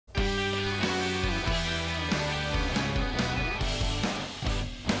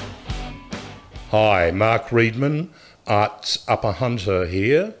Hi, Mark Reedman, Arts Upper Hunter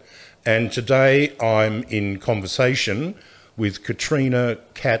here, and today I'm in conversation with Katrina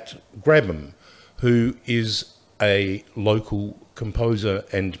Grabham, who is a local composer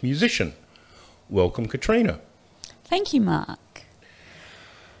and musician. Welcome, Katrina. Thank you, Mark.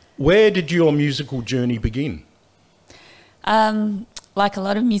 Where did your musical journey begin? Like a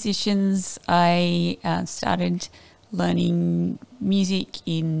lot of musicians, I started learning music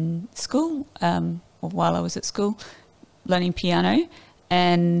in school, or while I was at school, learning piano,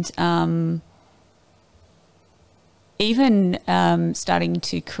 and even starting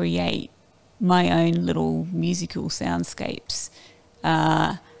to create my own little musical soundscapes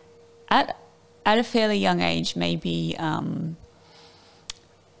at a fairly young age, maybe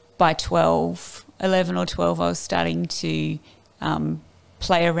by 11 or 12, I was starting to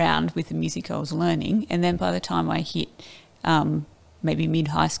play around with the music I was learning. And then by the time I hit maybe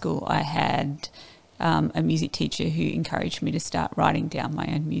mid-high school, I had a music teacher who encouraged me to start writing down my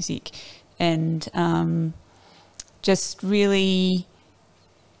own music, and just really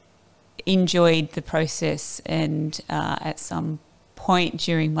enjoyed the process, and at some point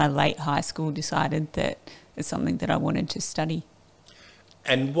during my late high school decided that it's something that I wanted to study.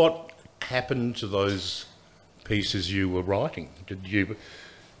 And what happened to those pieces you were writing? Did you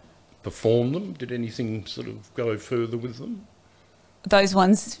perform them? Did anything sort of go further with them? Those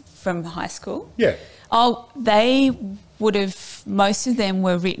ones from high school? Yeah. Oh, they would have, most of them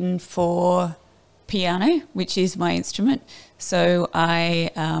were written for piano, which is my instrument. So I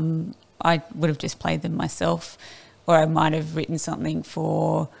would have just played them myself, or I might have written something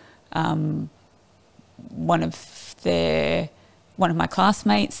for one of my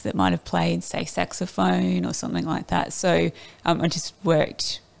classmates that might have played, say, saxophone or something like that. So I just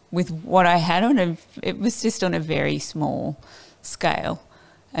worked with what I had it was just on a very small scale.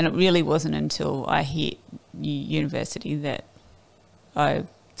 And it really wasn't until I hit university that I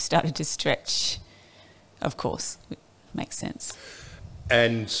started to stretch, of course. It makes sense.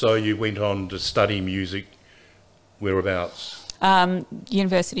 And so you went on to study music whereabouts?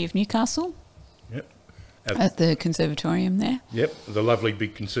 University of Newcastle. Yep. At the conservatorium there. Yep, the lovely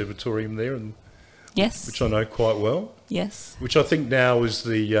big conservatorium there, and yes, which I know quite well. Yes. Which I think now is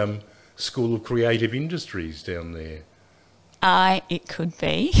the School of Creative Industries down there. It could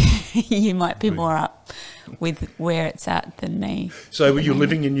be. You might be more up with where it's at than me. So were you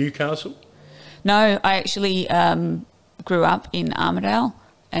living in Newcastle? No, I actually grew up in Armidale,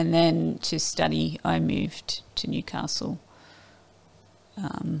 and then to study I moved to Newcastle.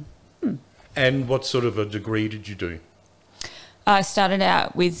 And what sort of a degree did you do? I started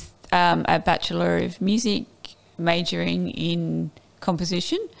out with a Bachelor of Music, majoring in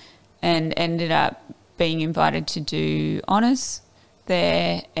composition, and ended up being invited to do honours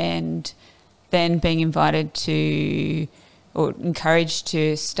there, and then being invited to, or encouraged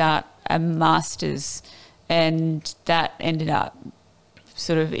to start a master's, and that ended up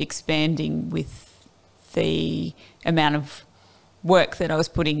sort of expanding with the amount of work that I was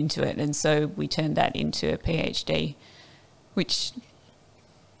putting into it, and so we turned that into a PhD, which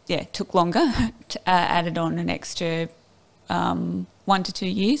took longer. Added on an extra 1 to 2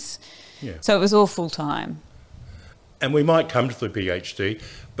 years. Yeah. So it was all full time. And we might come to the PhD,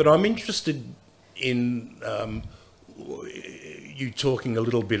 but I'm interested in you talking a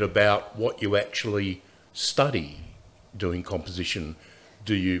little bit about what you actually study doing composition.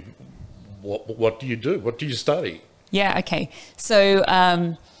 What do you do? What do you study? Yeah, okay. So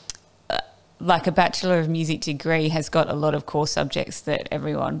like a Bachelor of Music degree has got a lot of core subjects that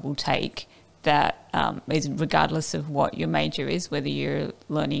everyone will take, that is regardless of what your major is, whether you're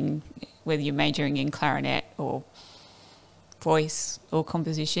majoring in clarinet or voice or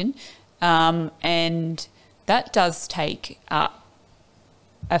composition. And that does take up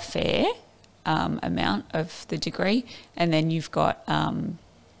a fair amount of the degree. And then you've got, and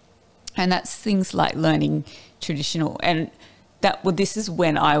that's things like learning traditional, and this is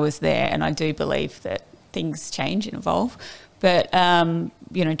when I was there, and I do believe that things change and evolve, but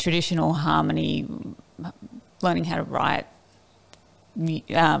traditional harmony, learning how to write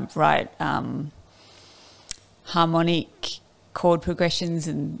harmonic chord progressions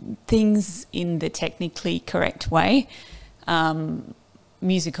and things in the technically correct way,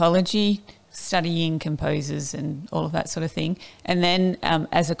 musicology, studying composers and all of that sort of thing. And then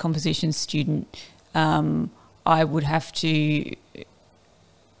as a composition student, I would have to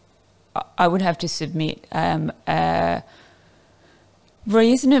submit a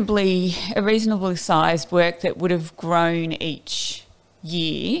reasonably sized work that would have grown each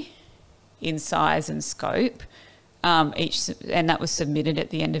year in size and scope, and that was submitted at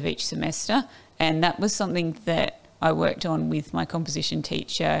the end of each semester. And that was something that I worked on with my composition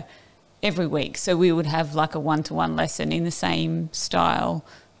teacher every week. So we would have like a one-to-one lesson in the same style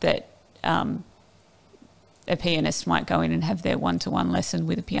that a pianist might go in and have their one-to-one lesson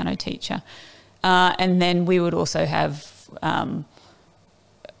with a piano teacher. And then we would also have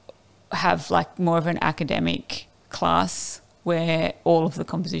like more of an academic class where all of the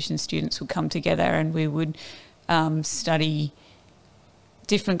composition students would come together and we would study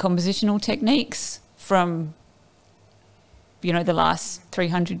different compositional techniques from, you know, the last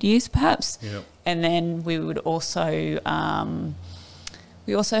 300 years perhaps. Yep. And then we would also,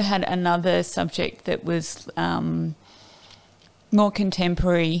 we also had another subject that was more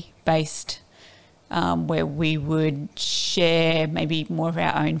contemporary based, where we would share maybe more of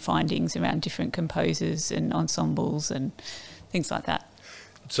our own findings around different composers and ensembles and things like that.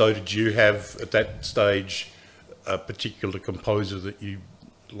 So did you have at that stage a particular composer that you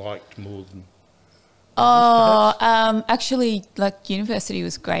liked more than others, actually, like, university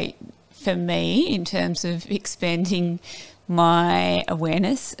was great for me in terms of expanding my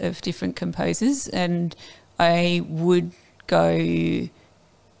awareness of different composers, and I would go and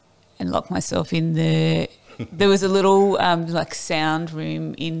lock myself in there was a little like sound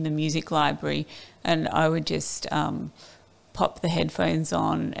room in the music library, and I would just pop the headphones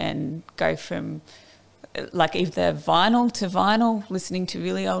on and go from like either vinyl to vinyl, listening to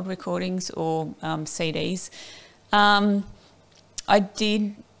really old recordings, or CDs.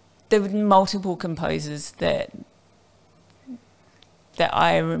 There were multiple composers that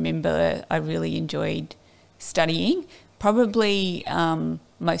I remember I really enjoyed studying. Probably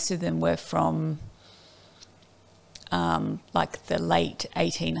most of them were from like the late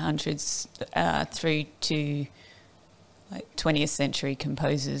 1800s through to like 20th century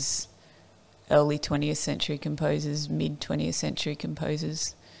composers, early 20th century composers, mid 20th century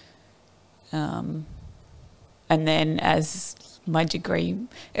composers. And then as my degree,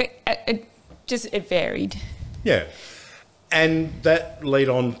 it varied. Yeah. And that led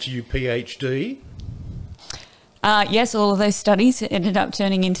on to your PhD? Yes, all of those studies ended up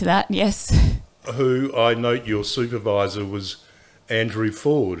turning into that, yes. Who I note your supervisor was Andrew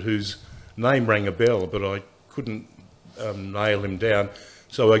Ford, whose name rang a bell, but I couldn't nail him down.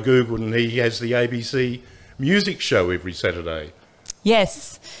 So I Googled, and he has the ABC music show every Saturday.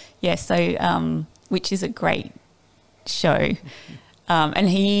 Yes, so which is a great show. And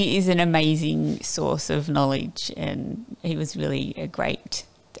he is an amazing source of knowledge, and he was really a great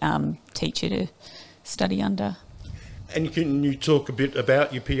teacher to study under. And can you talk a bit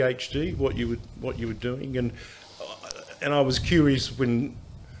about your PhD, what you were doing? And I was curious, when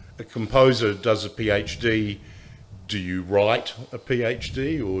a composer does a PhD, do you write a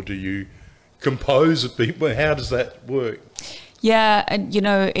PhD or do you compose a PhD? How does that work? Yeah, and you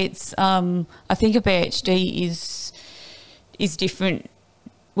know, it's I think a PhD is different.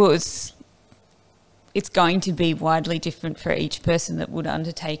 Well, it's going to be widely different for each person that would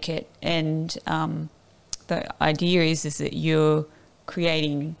undertake it, and the idea is that you're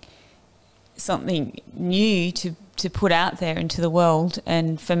creating something new to put out there into the world.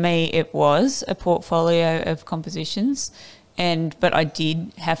 And for me, it was a portfolio of compositions, but I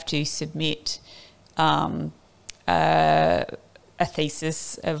did have to submit a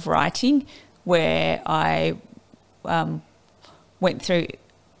thesis of writing where I went through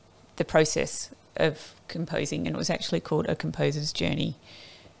the process of composing, and it was actually called A Composer's Journey,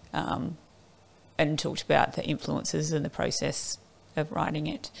 and talked about the influences and the process of writing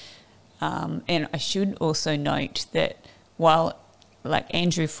it. And I should also note that while like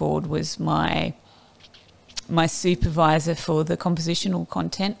Andrew Ford was my supervisor for the compositional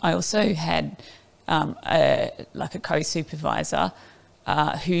content, I also had a co-supervisor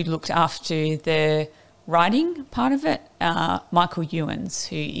who looked after the writing part of it, Michael Ewens,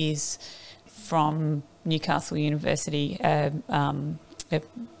 who is from Newcastle University, a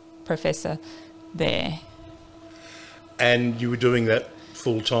professor there. And you were doing that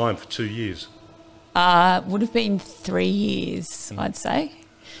full time for 2 years? Would have been 3 years, I'd say.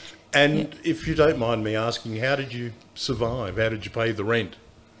 And if you don't mind me asking, how did you survive? How did you pay the rent?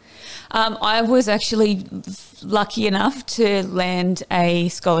 I was actually lucky enough to land a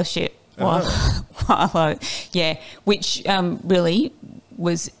scholarship which really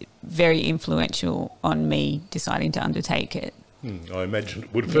was very influential on me deciding to undertake it. I imagine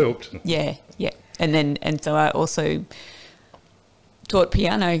it would have helped. Yeah. And so I also taught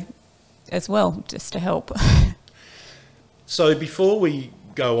piano as well, just to help. So before we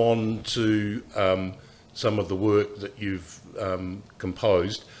go on to some of the work that you've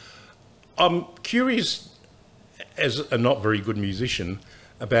composed, I'm curious, as a not very good musician,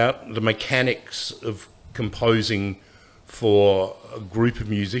 about the mechanics of composing for a group of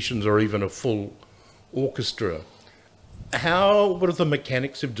musicians or even a full orchestra. What are the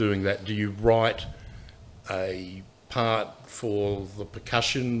mechanics of doing that? Do you write a part for the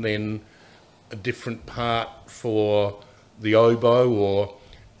percussion, then a different part for the oboe,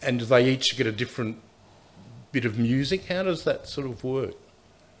 and do they each get a different bit of music? How does that sort of work?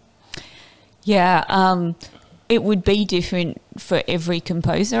 Yeah, it would be different for every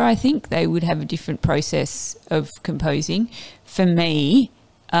composer, I think. They would have a different process of composing. For me,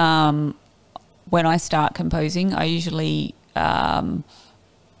 when I start composing, I usually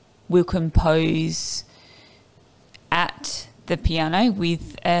will compose at the piano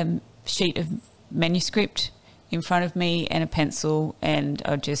with a sheet of manuscript in front of me and a pencil, and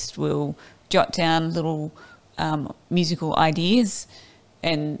I just will jot down little musical ideas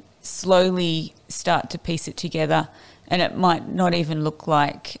and slowly start to piece it together. And it might not even look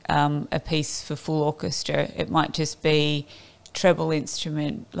like a piece for full orchestra. It might just be treble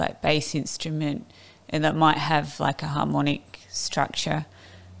instrument, like bass instrument, and that might have like a harmonic structure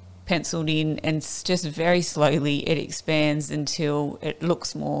penciled in, and just very slowly it expands until it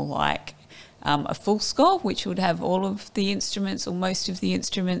looks more like a full score, which would have all of the instruments or most of the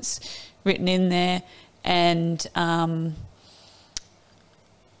instruments written in there. And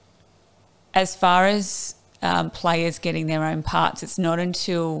as far as players getting their own parts, it's not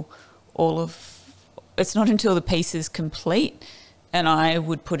until the piece is complete, and I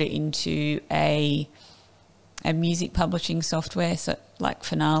would put it into a music publishing software, so like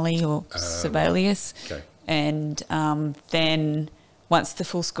Finale or Sibelius. Okay. And then once the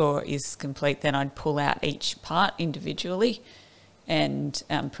full score is complete, then I'd pull out each part individually and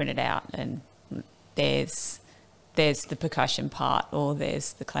print it out. And there's the percussion part, or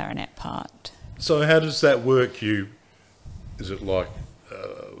there's the clarinet part. So how does that work? Is it like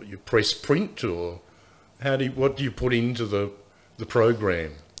you press print, or what do you put into the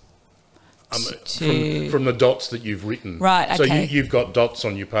program? From the dots that you've written. Right, okay. So you've got dots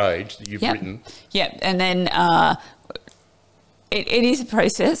on your page that you've written. Yep, and then it is a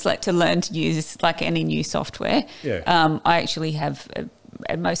process, like to learn to use like any new software. Yeah. I actually have,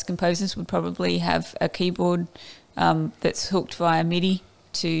 and most composers would probably have a keyboard that's hooked via MIDI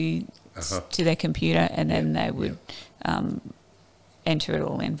to their computer, and then they would enter it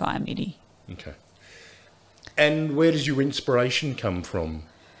all in via MIDI. Okay. And where does your inspiration come from?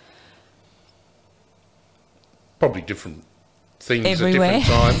 Probably different things everywhere. At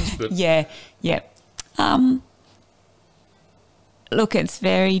different times. But yeah. Look, it's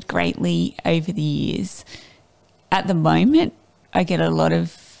varied greatly over the years. At the moment, I get a lot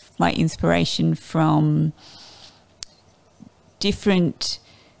of my inspiration from different,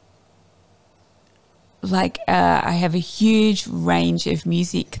 I have a huge range of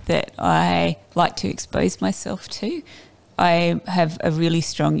music that I like to expose myself to. I have a really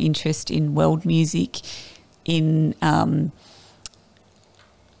strong interest in world music, in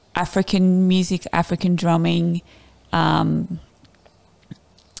African music, African drumming,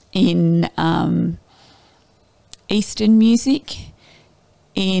 in Eastern music.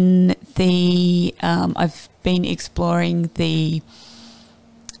 In the I've been exploring the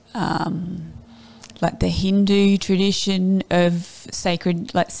the Hindu tradition of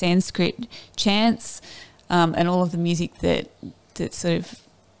sacred, like Sanskrit chants, and all of the music that sort of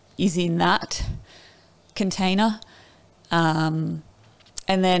is in that container. And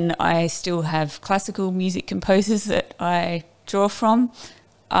then I still have classical music composers that I draw from.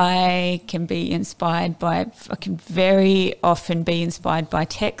 I can very often be inspired by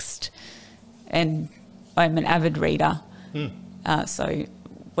text, and I'm an avid reader. So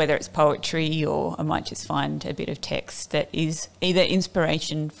whether it's poetry, or I might just find a bit of text that is either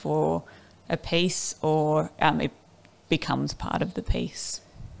inspiration for a piece, or it becomes part of the piece.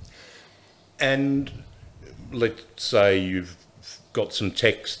 And let's say you've got some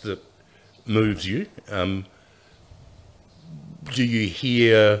text that moves you. Do you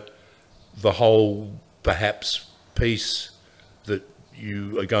hear the whole, perhaps, piece that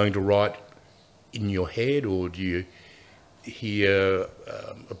you are going to write in your head, or do you hear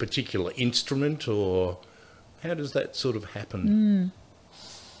a particular instrument, or how does that sort of happen?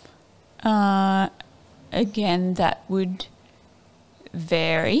 Again, that would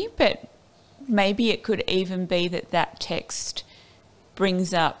vary, but maybe it could even be that text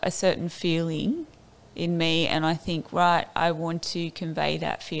brings up a certain feeling in me, and I think, right, I want to convey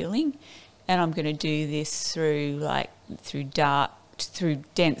that feeling, and I'm going to do this through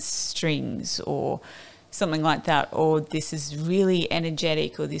dense strings, or something like that, or this is really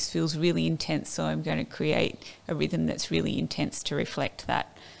energetic, or this feels really intense, so I'm going to create a rhythm that's really intense to reflect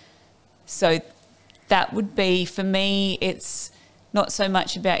that. So that would be, for me, it's not so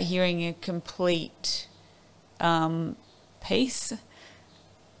much about hearing a complete piece,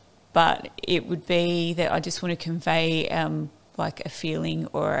 but it would be that I just want to convey like a feeling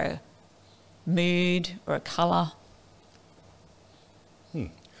or a mood or a colour.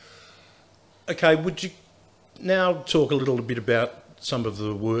 Okay, would you now talk a little bit about some of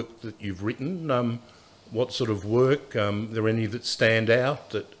the work that you've written? What sort of work? Are there any that stand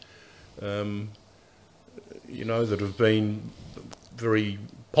out that, you know, that have been very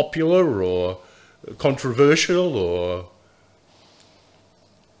popular or controversial or...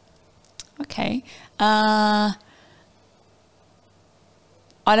 Okay. I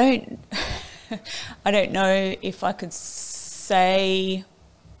don't I don't know if I could say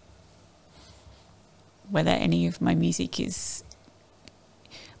whether any of my music is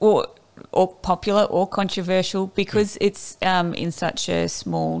or popular or controversial, because it's in such a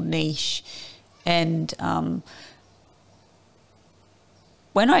small niche. And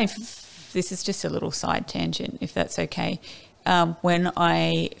this is just a little side tangent, if that's okay. When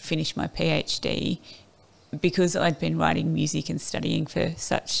I finished my PhD, because I'd been writing music and studying for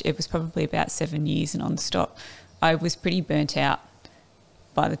it was probably about 7 years non-stop, I was pretty burnt out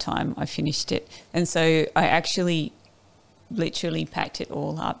by the time I finished it. And so I actually literally packed it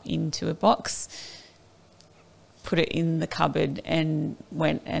all up into a box, put it in the cupboard, and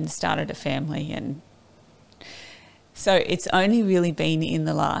went and started a family. And so it's only really been in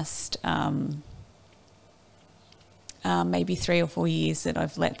the last maybe 3 or 4 years that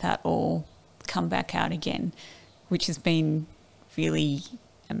I've let that all come back out again, which has been really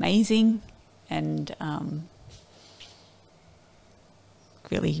amazing and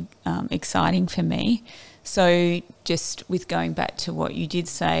really exciting for me. So just with going back to what you did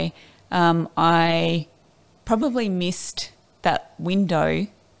say, I probably missed that window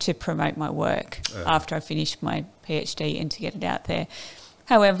to promote my work after I finished my PhD and to get it out there.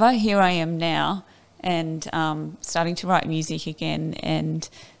 However, here I am now, and starting to write music again, and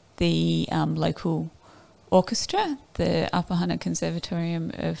the local orchestra, the Upper Hunter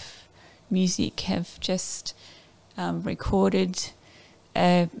Conservatorium of Music, have just recorded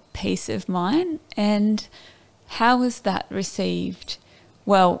a piece of mine. And how was that received?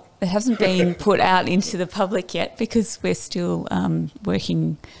 Well, it hasn't been put out into the public yet because we're still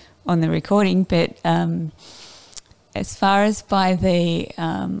working on the recording, but as far as by the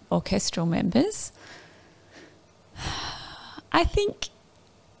orchestral members, I think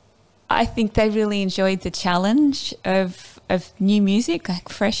they really enjoyed the challenge of new music, like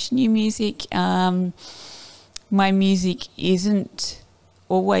fresh new music. My music isn't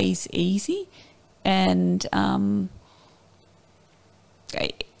always easy, and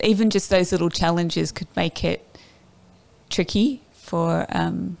even just those little challenges could make it tricky for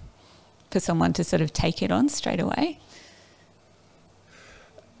someone to sort of take it on straight away.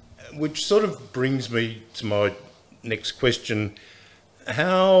 Which sort of brings me to my next question.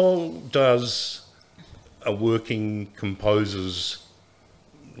 How does a working composer's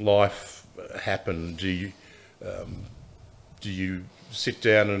life happen? Do you sit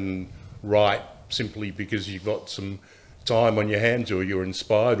down and write simply because you've got some time on your hands or you're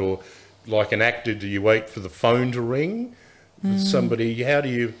inspired, or like an actor, do you wait for the phone to ring with somebody? How do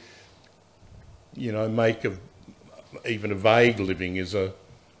you know, make even a vague living as a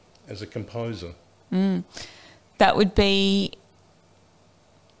composer? That would be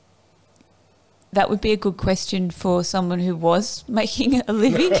a good question for someone who was making a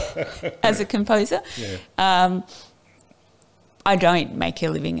living as a composer. Yeah. I don't make a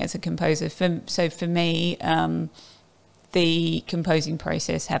living as a composer. So for me, the composing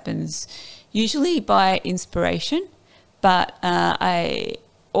process happens usually by inspiration, but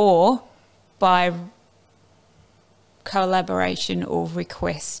or by collaboration or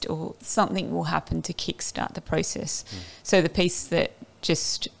request, or something will happen to kickstart the process. So the piece that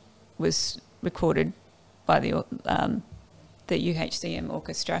just was recorded by the UHCM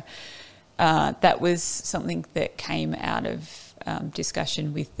orchestra, that was something that came out of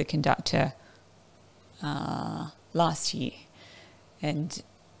discussion with the conductor last year, and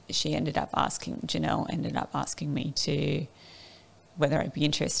Janelle ended up asking me to whether I'd be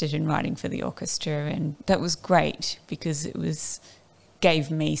interested in writing for the orchestra, and that was great because it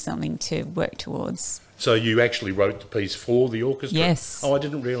gave me something to work towards. So you actually wrote the piece for the orchestra? Yes. Oh, I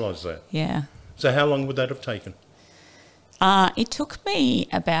didn't realise that. Yeah. So how long would that have taken? It took me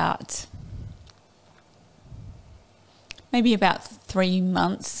maybe about 3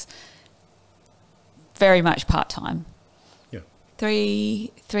 months very much part-time. Yeah.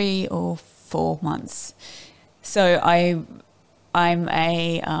 3 or 4 months. So I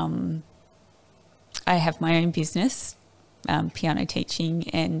have my own business, piano teaching,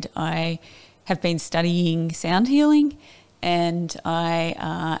 and I have been studying sound healing, and I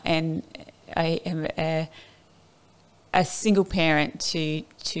am a single parent to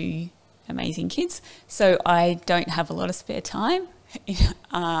 2 amazing kids, so I don't have a lot of spare time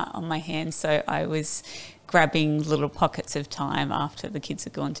on my hands. So I was grabbing little pockets of time after the kids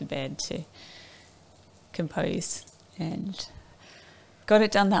had gone to bed to compose, and got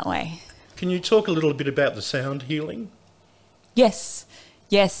it done that way. Can you talk a little bit about the sound healing? Yes,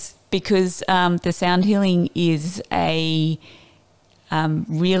 because the sound healing is a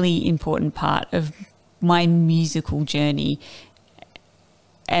really important part of my musical journey.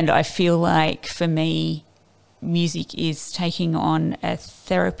 And I feel like for me, music is taking on a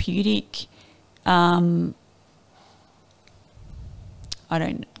therapeutic, I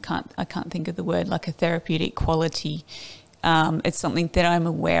can't think of the word, like a therapeutic quality. It's something that I'm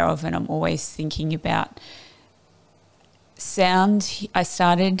aware of, and I'm always thinking about. Sound. I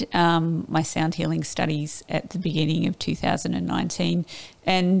started my sound healing studies at the beginning of 2019,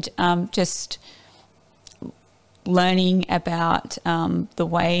 and just learning about the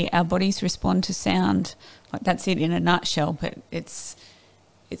way our bodies respond to sound. Like, that's it in a nutshell, but it's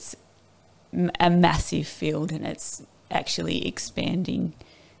a massive field, and it's actually expanding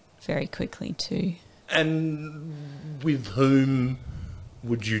very quickly too. And with whom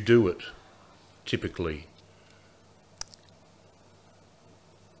would you do it, typically?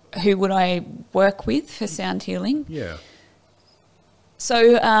 Who would I work with for sound healing? Yeah.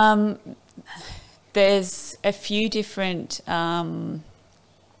 So there's a few different ways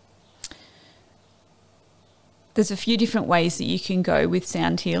that you can go with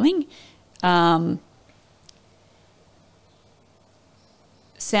sound healing.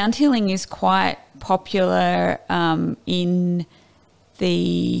 Sound healing is quite popular in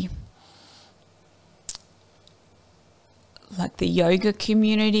the yoga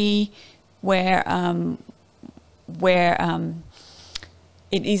community, where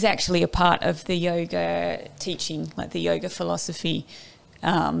it is actually a part of the yoga teaching, like the yoga philosophy.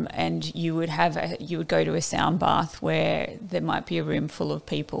 And you would go to a sound bath where there might be a room full of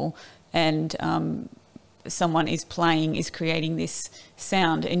people, and someone is creating this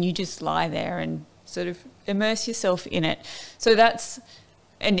sound, and you just lie there and sort of immerse yourself in it. So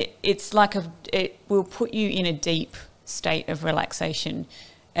it will put you in a deep state of relaxation,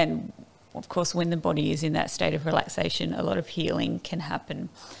 and of course when the body is in that state of relaxation, a lot of healing can happen.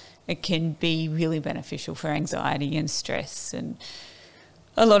 It can be really beneficial for anxiety and stress and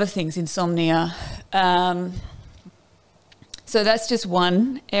a lot of things, insomnia. So that's just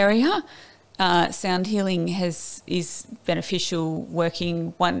one area. Sound healing is beneficial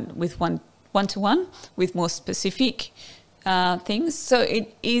working one-to-one with more specific things. So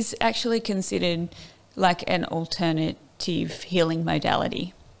it is actually considered like an alternative healing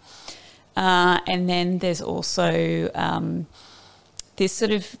modality. And then there's also this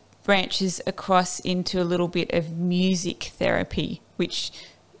sort of branches across into a little bit of music therapy, which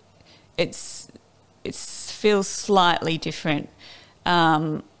it feels slightly different,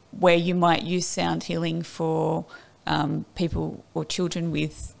 where you might use sound healing for people or children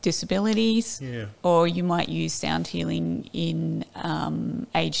with disabilities, or you might use sound healing in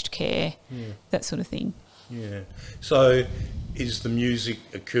aged care, that sort of thing. Yeah. So is the music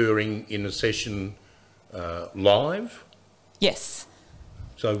occurring in a session live? Yes.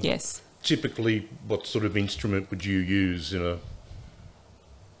 So yes. Typically, what sort of instrument would you use in a...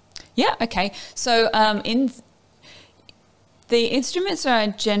 Yeah, okay. So the instruments are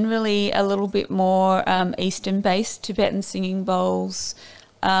generally a little bit more Eastern-based, Tibetan singing bowls,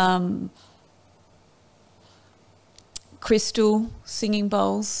 crystal singing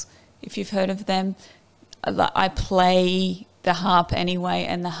bowls, if you've heard of them. I play the harp anyway,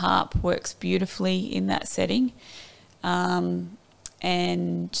 and the harp works beautifully in that setting.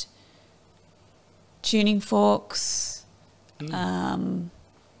 And tuning forks,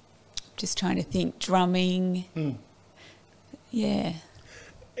 just trying to think, drumming. Yeah.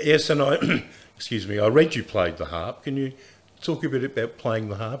 Yes, and I, excuse me, I read you played the harp. Can you talk a bit about playing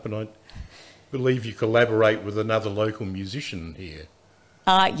the harp? And I believe you collaborate with another local musician here.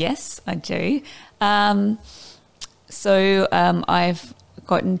 Yes, I do. So I've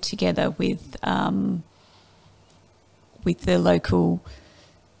gotten together with the local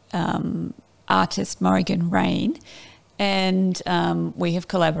artist Morrigan Rain, and we have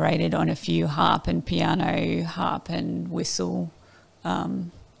collaborated on a few harp and piano, harp and whistle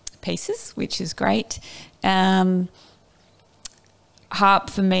pieces, which is great. Harp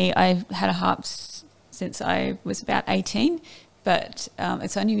for me, I've had a harp since I was about 18, but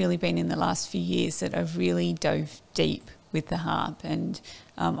it's only really been in the last few years that I've really dove deep with the harp. And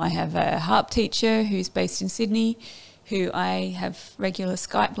I have a harp teacher who's based in Sydney, who I have regular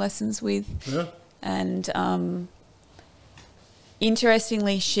Skype lessons with. Yeah. And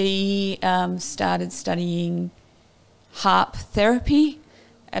interestingly, she started studying harp therapy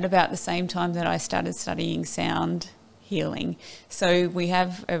at about the same time that I started studying sound healing. So we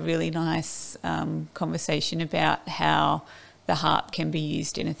have a really nice conversation about how the harp can be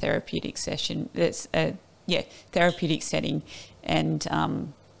used in a therapeutic session. It's a therapeutic setting, and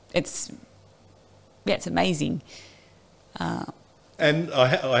it's amazing. And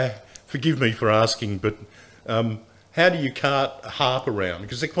I forgive me for asking, but how do you cart a harp around?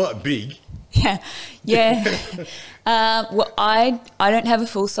 Because they're quite big. Yeah. Well, I don't have a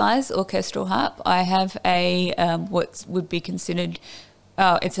full-size orchestral harp. I have a what would be considered,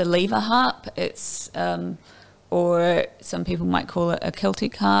 it's a lever harp. It's or some people might call it a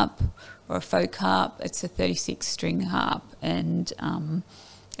Celtic harp or a folk harp. It's a 36-string harp, and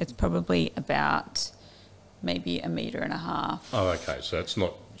it's probably about maybe 1.5 meters. Oh, okay. So it's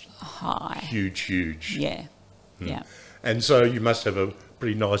not high. Huge. Yeah. Yeah. And so you must have a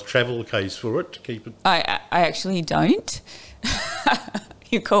pretty nice travel case for it to keep it. I actually don't.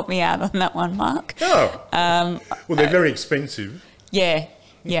 You caught me out on that one, Mark. Oh. Well, they're very expensive. Yeah.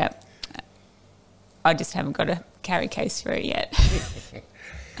 I just haven't got a carry case for it yet.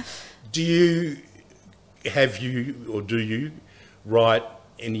 Do you write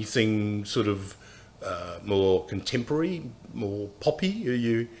anything sort of more contemporary, more poppy? Are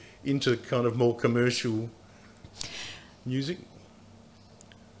you into kind of more commercial music?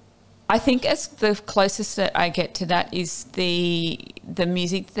 I think as the closest that I get to that is the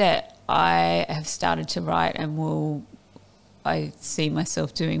music that I have started to write and I see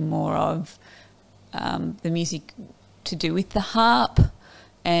myself doing more of, the music to do with the harp,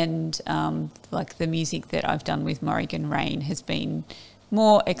 and like the music that I've done with Morrigan Rain has been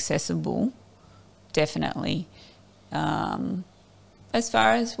more accessible, definitely. As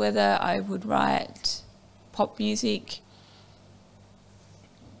far as whether I would write pop music,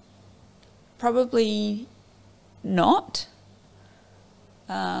 probably not.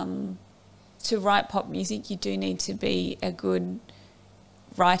 To write pop music, you do need to be a good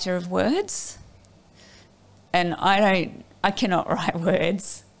writer of words, and I cannot write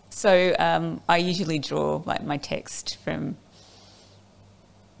words. So I usually draw like my text from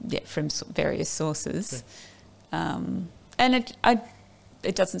various sources, and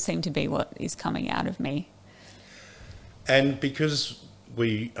it doesn't seem to be what is coming out of me. And because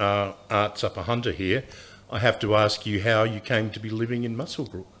we are Arts Upper Hunter here, I have to ask you how you came to be living in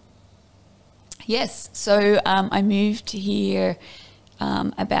Muswellbrook. Yes, so I moved here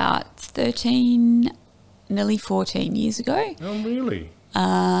about 13, nearly 14 years ago. Oh, really?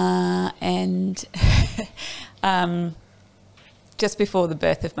 And just before the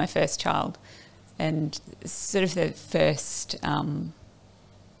birth of my first child, and sort of the first,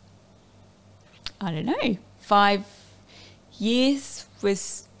 5 years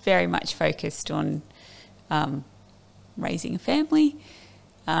was very much focused on raising a family.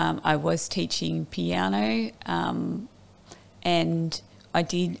 I was teaching piano, and I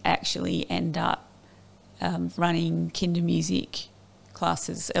did actually end up running kinder music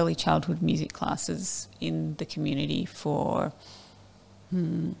classes, early childhood music classes in the community for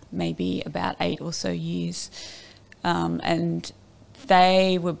maybe about 8 or so years. And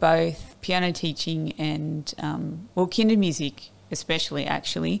they were both piano teaching and, kinder music especially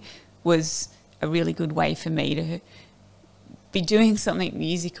actually was a really good way for me to be doing something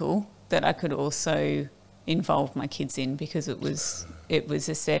musical that I could also involve my kids in, because it was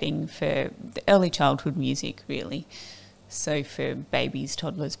a setting for the early childhood music, really. So for babies,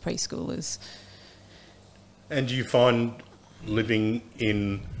 toddlers, preschoolers. And do you find living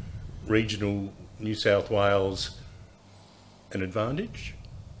in regional New South Wales an advantage?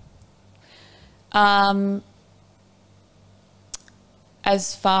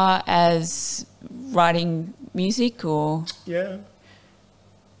 As far as writing music, or... Yeah.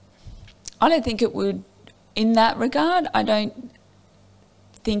 I don't think it would, in that regard, I don't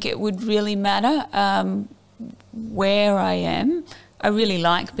think it would really matter where I am. I really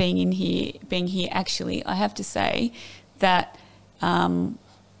like being here. Actually, I have to say that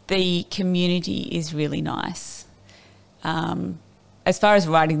the community is really nice. As far as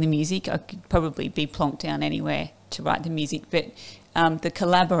writing the music, I could probably be plonked down anywhere to write the music, but the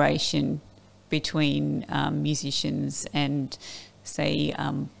collaboration between musicians and, say,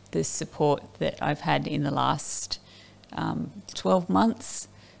 the support that I've had in the last 12 months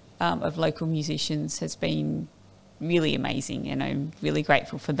of local musicians has been really amazing, and I'm really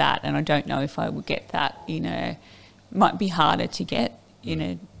grateful for that. And I don't know if I would get that might be harder to get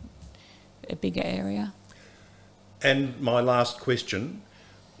in a bigger area. And my last question,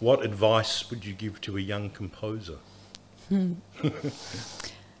 what advice would you give to a young composer?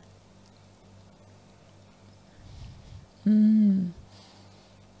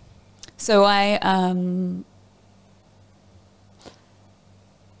 So I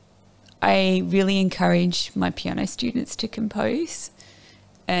really encourage my piano students to compose,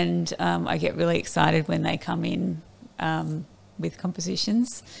 and I get really excited when they come in with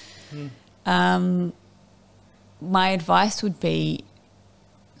compositions. My advice would be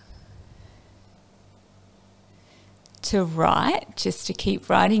to write, just to keep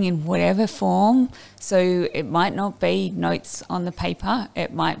writing in whatever form. So it might not be notes on the paper,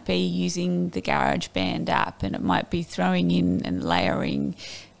 it might be using the GarageBand app, and it might be throwing in and layering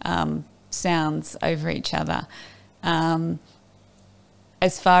sounds over each other.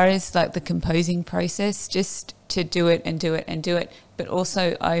 As far as like the composing process, just to do it and do it and do it. But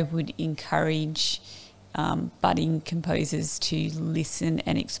also I would encourage budding composers to listen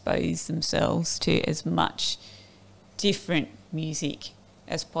and expose themselves to as much different music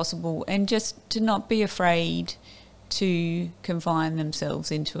as possible, and just to not be afraid to confine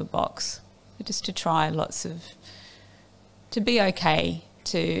themselves into a box, but just to try to be okay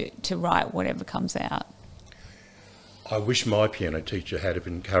to write whatever comes out. I wish my piano teacher had have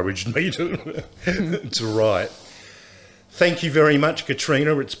encouraged me to write. Thank you very much,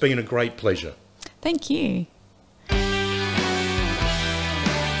 Katrina. It's been a great pleasure. Thank you.